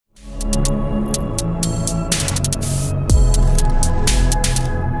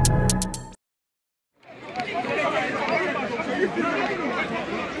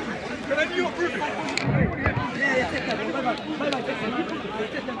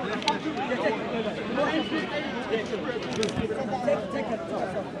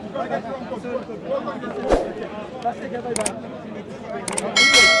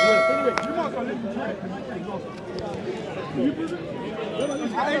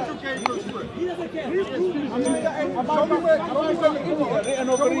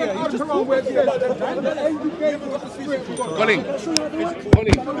Colin,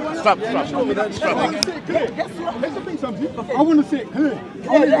 stop. I want to see it clear. I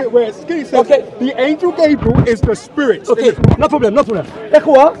want to get where it says the angel Gabriel is the spirit. Okay, no problem.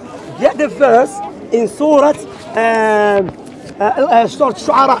 Ikhwa, get the verse in Surah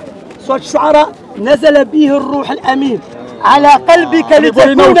الشعراء نزل به الروح الأمين على قلبك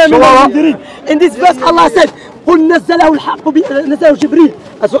لتكون من المنذرين. In this verse Allah said قل نزله الحق نزله جبريل.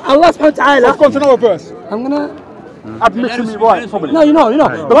 So Allah subhanahu wa ta'ala. Let's go to another verse. I'm gonna admit me right, probably. No, you know.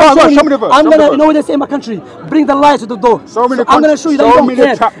 Show me the verse. I'm gonna, you know what they say in my country, bring the light to the door. Show me the I'm gonna show you that you don't care. Show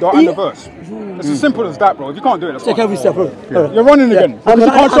me the chapter and the verse. It's as simple as that, bro. If you can't do it, that's Take care of yourself, bro. You're running again. You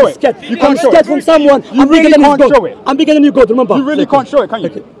can't show it. You can't show it. From someone. You really can't show it. I'm bigger than you, God. Remember. You really can't show it, can you?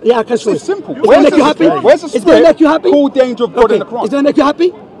 Yeah, I can show it. It's simple. It's gonna make you happy. Where's the spirit? It's gonna make you happy. Called the angel of God in the Quran. It's gonna make you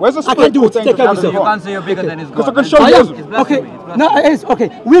happy. Where's the spirit? I can do it. Take care of yourself. You can't say you're bigger than his God. Because I can show you. Okay. No, it is okay.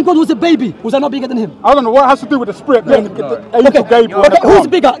 When God was a baby, was I not bigger than him? I don't know what it has to do with the spirit. The angel Gabriel. Okay, who's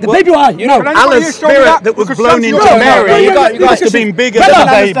bigger, the baby or I? No. Allah's spirit that was blown into Mary must have been bigger than the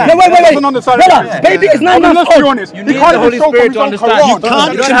baby. No, wait. Baby is 9 months old. You need the Holy Spirit to understand. You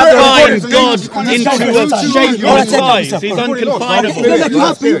can't confine God into a shape or size. He's unconfinable.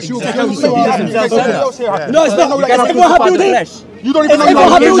 No, it's not. Everyone happy with it? You don't even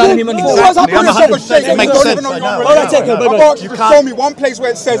know It makes sense. I've asked you to show me one place where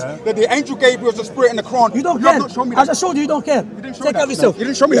it says that the angel Gabriel is the spirit in the Quran. You don't care. I just showed you don't care. Take care of yourself. You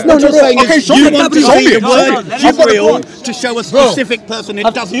didn't show me that. No, what you're saying is you want to see the word Gabriel Gabriel to show a specific person.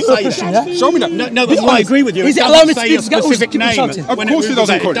 It doesn't say that. Show me that. No, but I agree with you. It doesn't say a specific name. Of course it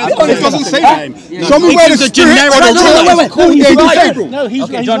doesn't. It doesn't say that. Show me where the spirit is called the angel Gabriel. No,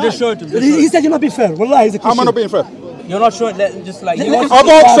 John, just show it to me. He said you're not being fair. Wallah, he's a Christian. Am I not being fair? You're not showing that, just like he wants I've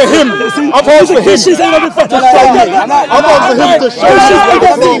asked for him. I've asked for him. She's not being fair. I've asked for him to show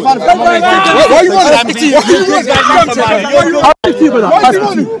me. Why are you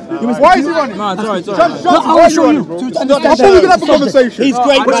running? Why is he running? No, it's alright. I will show you to understand. I thought we were going to have a conversation. He's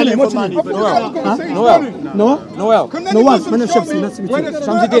great value for money. Noel. No one. My name is Shamsi. Nice to meet you.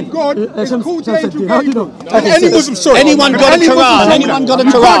 Shamsi Din. How do you know? Any Muslim, sorry. Anyone got a Quran? Anyone got a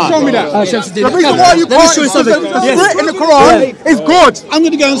Quran? Show me that. Shamsi Din. The reason why you can't is the spirit in the Quran is God. I'm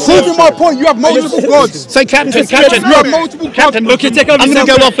going to go and search. Proving my point, you have multiple gods. Say, Captain. You have multiple gods. Okay, take care of I'm going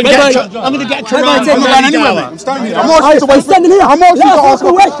to yourself. go off and get. I'm going to get a Quran from I'm Gabriel. standing here. I'm asking you to wait. I'm asking you to ask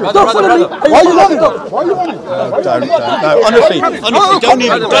a question. Don't follow me. Why are you running? Why are you running? No, honestly, don't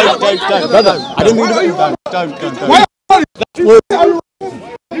even, don't. Brother, I don't mean to. Don't. Why are you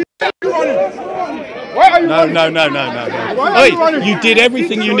No. You did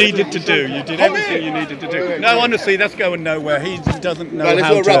everything you needed to do. No, honestly, that's going nowhere. He doesn't know Let's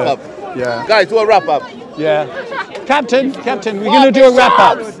how do a to. wrap up. Yeah. Guys, do a wrap up. Yeah. Captain, we're going to do a wrap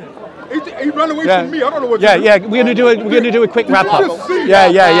up. He ran away from me. I don't know what. Yeah. We're going to do a quick wrap up. Yeah.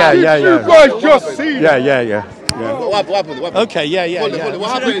 You guys just see. Yeah. What happened? Okay, yeah. What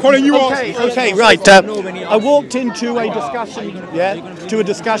happened? Colin, you Okay, right. I walked into a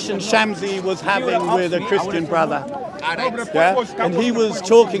discussion, Shamsi was having with a Christian brother. Yeah, and he was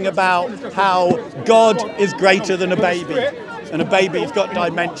talking about how God is greater than a baby. And a baby's got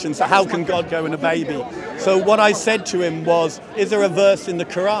dimensions, so how can God go in a baby? So what I said to him was, is there a verse in the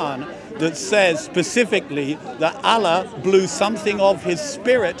Quran that says specifically that Allah blew something of his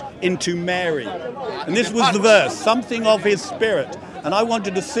spirit into Mary? And this was the verse, something of his spirit. And I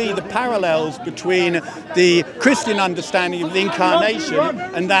wanted to see the parallels between the Christian understanding of the incarnation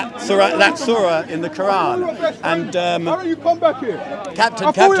and that surah in the Quran. And why don't you come back here?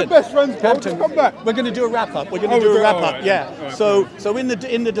 Captain, best friends, Captain, come back. We're going to do a wrap up. Yeah. So in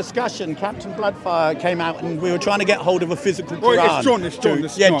the discussion, Captain Bloodfire came out, and we were trying to get hold of a physical Quran.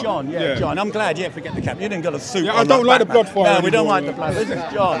 It's John. John. I'm glad. Yeah, forget the captain. You didn't got a suit. Yeah, I don't like the Bloodfire. No, we don't like the blood. This is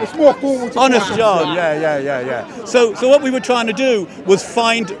John. It's more formal. Honest John. Yeah. So what we were trying to do was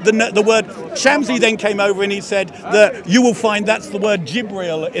find the word. Shamsi then came over and he said that you will find that's the word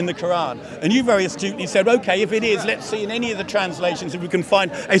Gabriel in the Quran. And you very astutely said, okay, if it is, let's see in any of the translations if we can find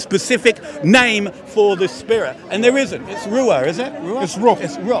a specific name for the spirit. And there isn't. It's Ruah, is it? Ruah? It's Ruh.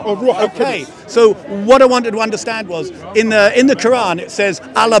 It's Ruh. Oh, Ruh. Okay. So what I wanted to understand was in the Quran it says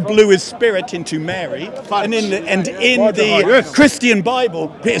Allah blew his spirit into Mary, and in the Christian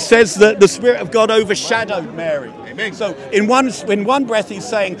Bible it says that the Spirit of God overshadowed Mary. So in one breath he's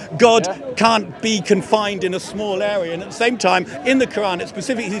saying God can't be confined in a small area, and at the same time in the Quran it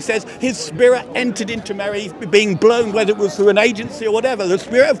specifically says his spirit entered into Mary, being blown, whether it was through an agency or whatever. The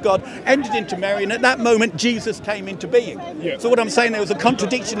Spirit of God entered into Mary, and at that moment Jesus came into being. So what I'm saying, there was a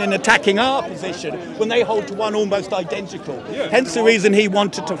contradiction in attacking our position when they hold to one almost identical. Hence the reason he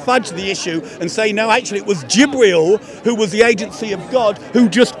wanted to fudge the issue and say no, actually it was Gabriel who was the agency of God who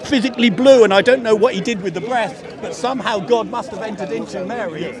just physically blew, and I don't know what he did with the breath, but somehow God must have entered into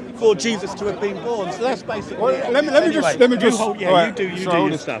Mary for Jesus to have been born. So that's basically. Well, let me just. You do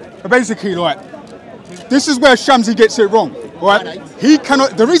your stuff. Basically, this is where Shamsi gets it wrong. Right? He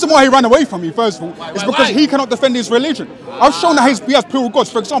cannot. The reason why he ran away from me, first of all, is because he cannot defend his religion. I've shown that he has plural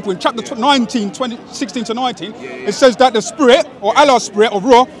gods. For example, in chapter 19, 16 to 19, it says that the Spirit, or Allah's Spirit, or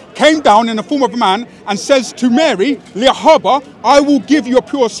Ruh, came down in the form of a man and says to Mary, Li'ahaba, I will give you a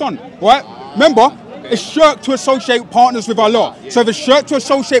pure son. Right? Remember, it's shirk to associate partners with Allah. So if it's shirk to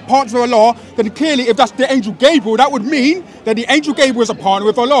associate partners with Allah, then clearly if that's the angel Gabriel, that would mean that the angel Gabriel is a partner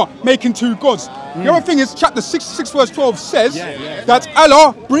with Allah, making two gods. The other thing is chapter 6 verse 12 says that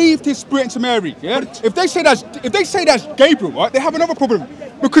Allah breathed his spirit into Mary. Yeah? If they say that's Gabriel, right, they have another problem.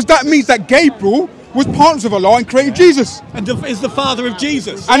 Because that means that Gabriel was partners of Allah and created Jesus. And is the father of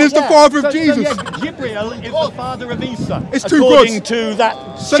Jesus. And is the father of Jesus. So Gabriel is the father of Isa. It's two gods. According to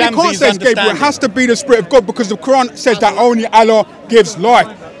that So they can't say it's Gabriel. It has to be the Spirit of God, because the Quran says that only Allah gives life.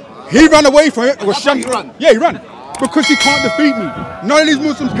 He ran away from it. Yeah, he ran. Because he can't defeat me. None of these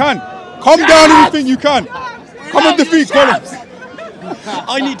Muslims can. Come down if you think you can. Come and defeat Colin.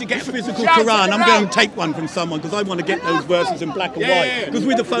 I need to get a physical Quran. I'm going to take one from someone because I want to get those verses in black and white. Because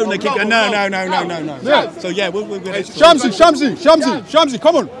with the phone they keep going, no. Yeah. So yeah, we'll Shamsi,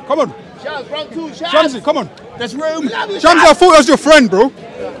 come on. Shamsi, come on. There's room. Shamsi, I thought I was your friend, bro.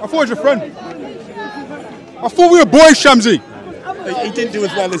 I thought we were boys, Shamsi. He didn't do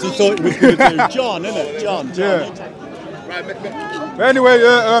as well as he thought he was going to do. John, isn't it? John. Yeah. But anyway,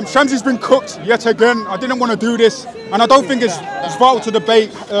 Shamsi's been cooked yet again. I didn't want to do this, and I don't think it's vital to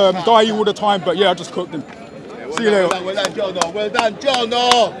debate dying all the time. But yeah, I just cooked him. See you later. Well done, Jhonno. Well done,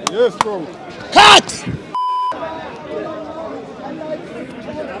 Jhonno. Yes, bro. Cut!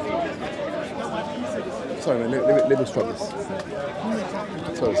 Sorry, man. Let me stop this.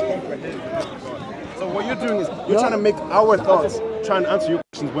 Sorry. So what you're doing is you're trying to make our thoughts try and answer your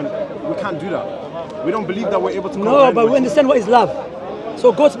questions when we can't do that. We don't believe that we're able to. No, but we understand what is love.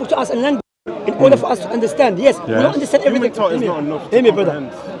 So God spoke to us in language in order for us to understand. Yes, we don't understand everything. Human thought is not enough to Hear me,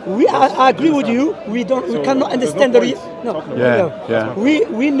 brother. comprehend. I agree with you. We cannot understand the point no.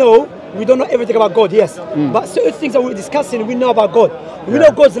 We know we don't know everything about God. Yes, but certain things that we're discussing, we know about God. We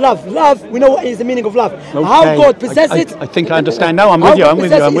know God's love. Love, we know what is the meaning of love. Okay. How God possesses it. I think I understand. No, I'm with you. I'm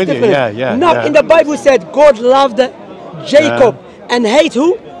with you. Yeah. Now, in the Bible said God loved Jacob and hate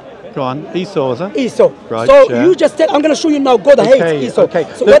who? Go on, Esau, is it? Esau. Right, so you just said, I'm going to show you now God hates Esau. Okay,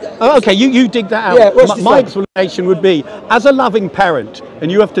 so okay, you dig that out. Yeah, my explanation would be, as a loving parent, and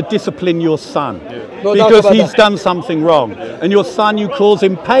you have to discipline your son No because he's done something wrong, and your son, you cause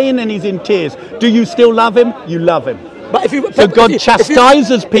him pain and he's in tears. Do you still love him? You love him. But so God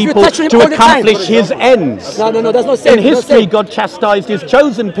chastises people to accomplish his ends. No, that's not saying. In history, God chastised his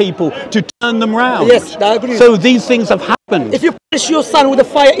chosen people to turn them round. Yes, I agree. So these things have happened. If you punish your son with a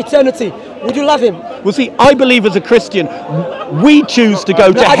fire eternity, would you love him? Well, see, I believe as a Christian, we choose to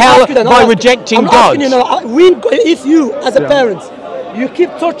go to hell by rejecting God. If you, as a parent, you keep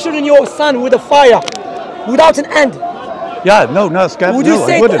torturing your son with a fire without an end. Yeah, no, Scab, would you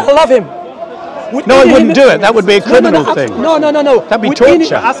say, I love him? No, I wouldn't do it. That would be a criminal thing. No. That'd be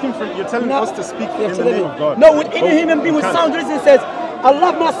torture. You're telling us to speak in the name of God. No, with any human being with sound reason says, I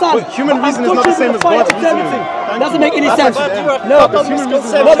love my son. But human reason is not the same as God's reasoning. Doesn't make any sense. No,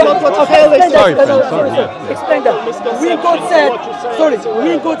 explain that.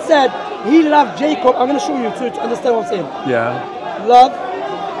 When God said he loved Jacob, I'm going to show you to understand what I'm saying. Yeah. Love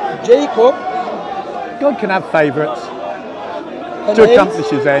Jacob. God can have favourites to accomplish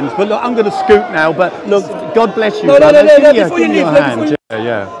his ends. But look, I'm going to scoot now. But look, God bless you. No. Before you leave,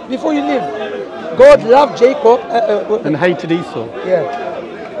 before you leave, God loved Jacob and hated Esau. Yeah.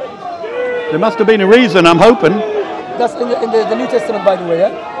 There must have been a reason. I'm hoping. That's in the New Testament, by the way.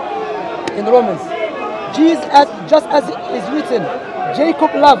 Yeah. In the Romans, Jesus, just as it is written,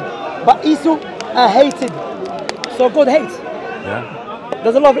 Jacob loved, but Esau hated. So God hates. Yeah.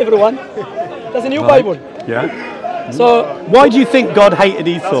 Doesn't love everyone. That's in your Bible. Yeah. So why do you think God hated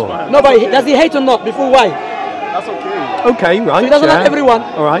Esau? No, but does he hate or not? Before why? That's okay. Okay, right. So he doesn't love everyone.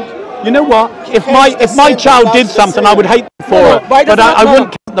 All right. You know what? If my child did something, I would hate them for it. But I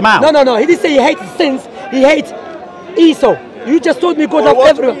wouldn't cut them out. No. He didn't say he hates sins. He hates Esau. You just told me God loved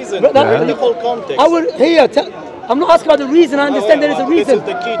everyone. Reason? But In the whole context. I will here. I'm not asking about the reason. I understand there is a reason. This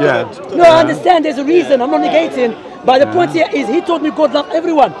is the key to it. No, I understand there's a reason. I'm not negating. But the point here is he told me God loved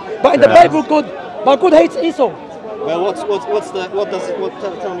everyone. But in the Bible, God hates Esau. Well,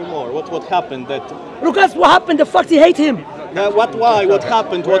 tell me more. What happened that? Look, that's what happened. The fact he hates him. Why? What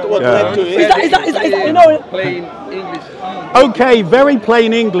happened? What led to it? Is that, you know? Plain English. Okay, very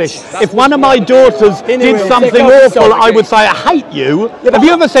plain English. If one of my daughters did something awful, I would say, I hate you. Have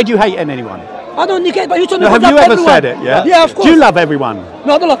you ever said you hate anyone? I don't negate, but you told me Have you ever said it? Yeah. Yeah, of course. Do you love everyone?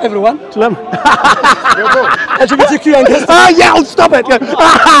 No, I don't love everyone. Do you love LGBTQ and guess. Oh yeah, oh, stop it.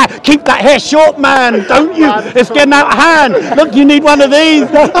 Keep that hair short, man. Don't you? It's getting out of hand. Look, you need one of these.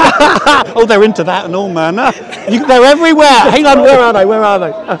 Oh, they're into that and all, man. They're everywhere. Hang on, where are they? Where are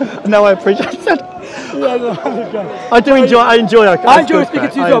they? No, I appreciate it. I enjoy speaking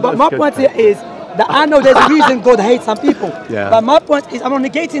to you, but my point here is that I know there's a reason God hates some people. Yeah. But my point is I'm not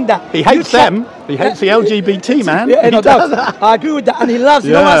negating that. He hates them. He hates the LGBT, man. Yeah, no doubt. I agree with that. And he loves,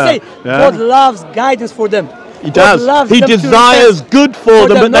 you know what I say? God loves guidance for them. He does. He desires good for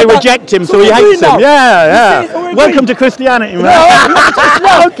them, but they reject him, so he hates them. Yeah. Welcome to Christianity, man.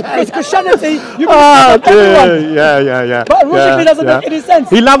 No, it's Christianity. You everyone. Yeah. But logically doesn't make any sense.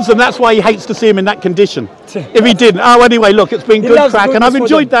 He loves them. That's why he hates to see him in that condition. If he didn't. Oh, anyway, look, it's been good crack, and I've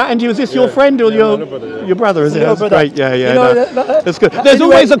enjoyed that. And is this your friend or your brother? Is it? That's great. Yeah. That's good. There's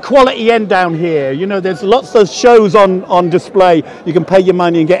always a quality end down here. You know, there's lots of shows on display. You can pay your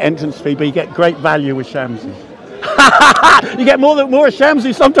money and get entrance fee, but you get great value with Shamsi. You get more of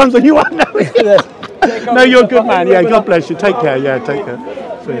Shamsi sometimes than you want. No, you're a good man. Yeah, God bless you. Take care. Yeah, take care.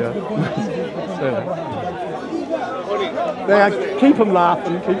 See ya. Yeah, keep them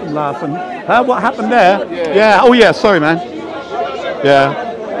laughing. Keep them laughing. What happened there? Yeah. Oh yeah. Sorry, man. Yeah.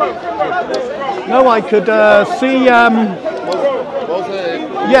 No, I could see.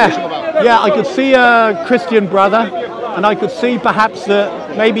 Yeah, I could see a Christian brother. And I could see perhaps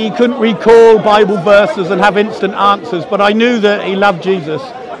that maybe he couldn't recall Bible verses and have instant answers, but I knew that he loved Jesus.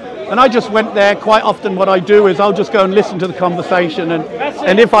 And I just went there. Quite often what I do is I'll just go and listen to the conversation,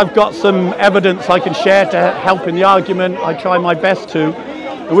 and if I've got some evidence I can share to help in the argument, I try my best to.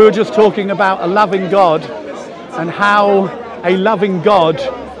 And we were just talking about a loving God and how a loving God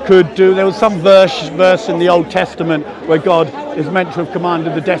could do. There was some verse in the Old Testament where God is meant to have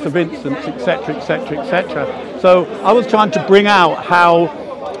commanded the death of infants, etc., etc., etc. So I was trying to bring out how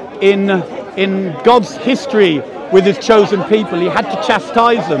in God's history with his chosen people, he had to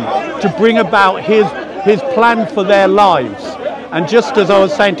chastise them to bring about his plan for their lives. And just as I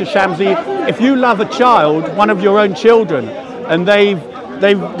was saying to Shamsi, if you love a child, one of your own children, and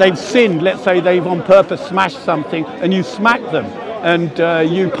they've sinned, let's say they've on purpose smashed something, and you smack them, and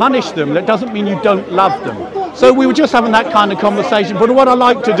you punish them, that doesn't mean you don't love them. So we were just having that kind of conversation. But what I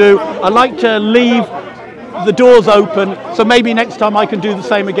like to do, I like to leave the doors open, so maybe next time I can do the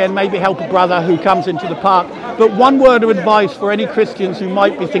same again, maybe help a brother who comes into the park. But one word of advice for any Christians who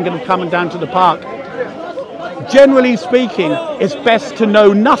might be thinking of coming down to the park. Generally speaking, it's best to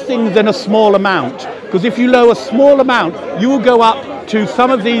know nothing than a small amount, because if you know a small amount, you will go up to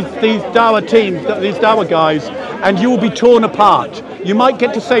some of these Dawa teams, these Dawa guys, and you will be torn apart. You might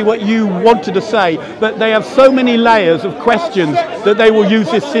get to say what you wanted to say, but they have so many layers of questions that they will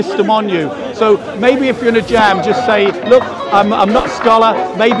use this system on you. So maybe if you're in a jam, just say, look, I'm not a scholar,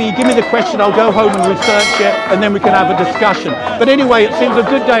 maybe give me the question, I'll go home and research it, and then we can have a discussion. But anyway, it seems a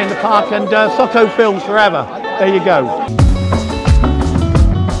good day in the park, and SOCO Films forever. There you go.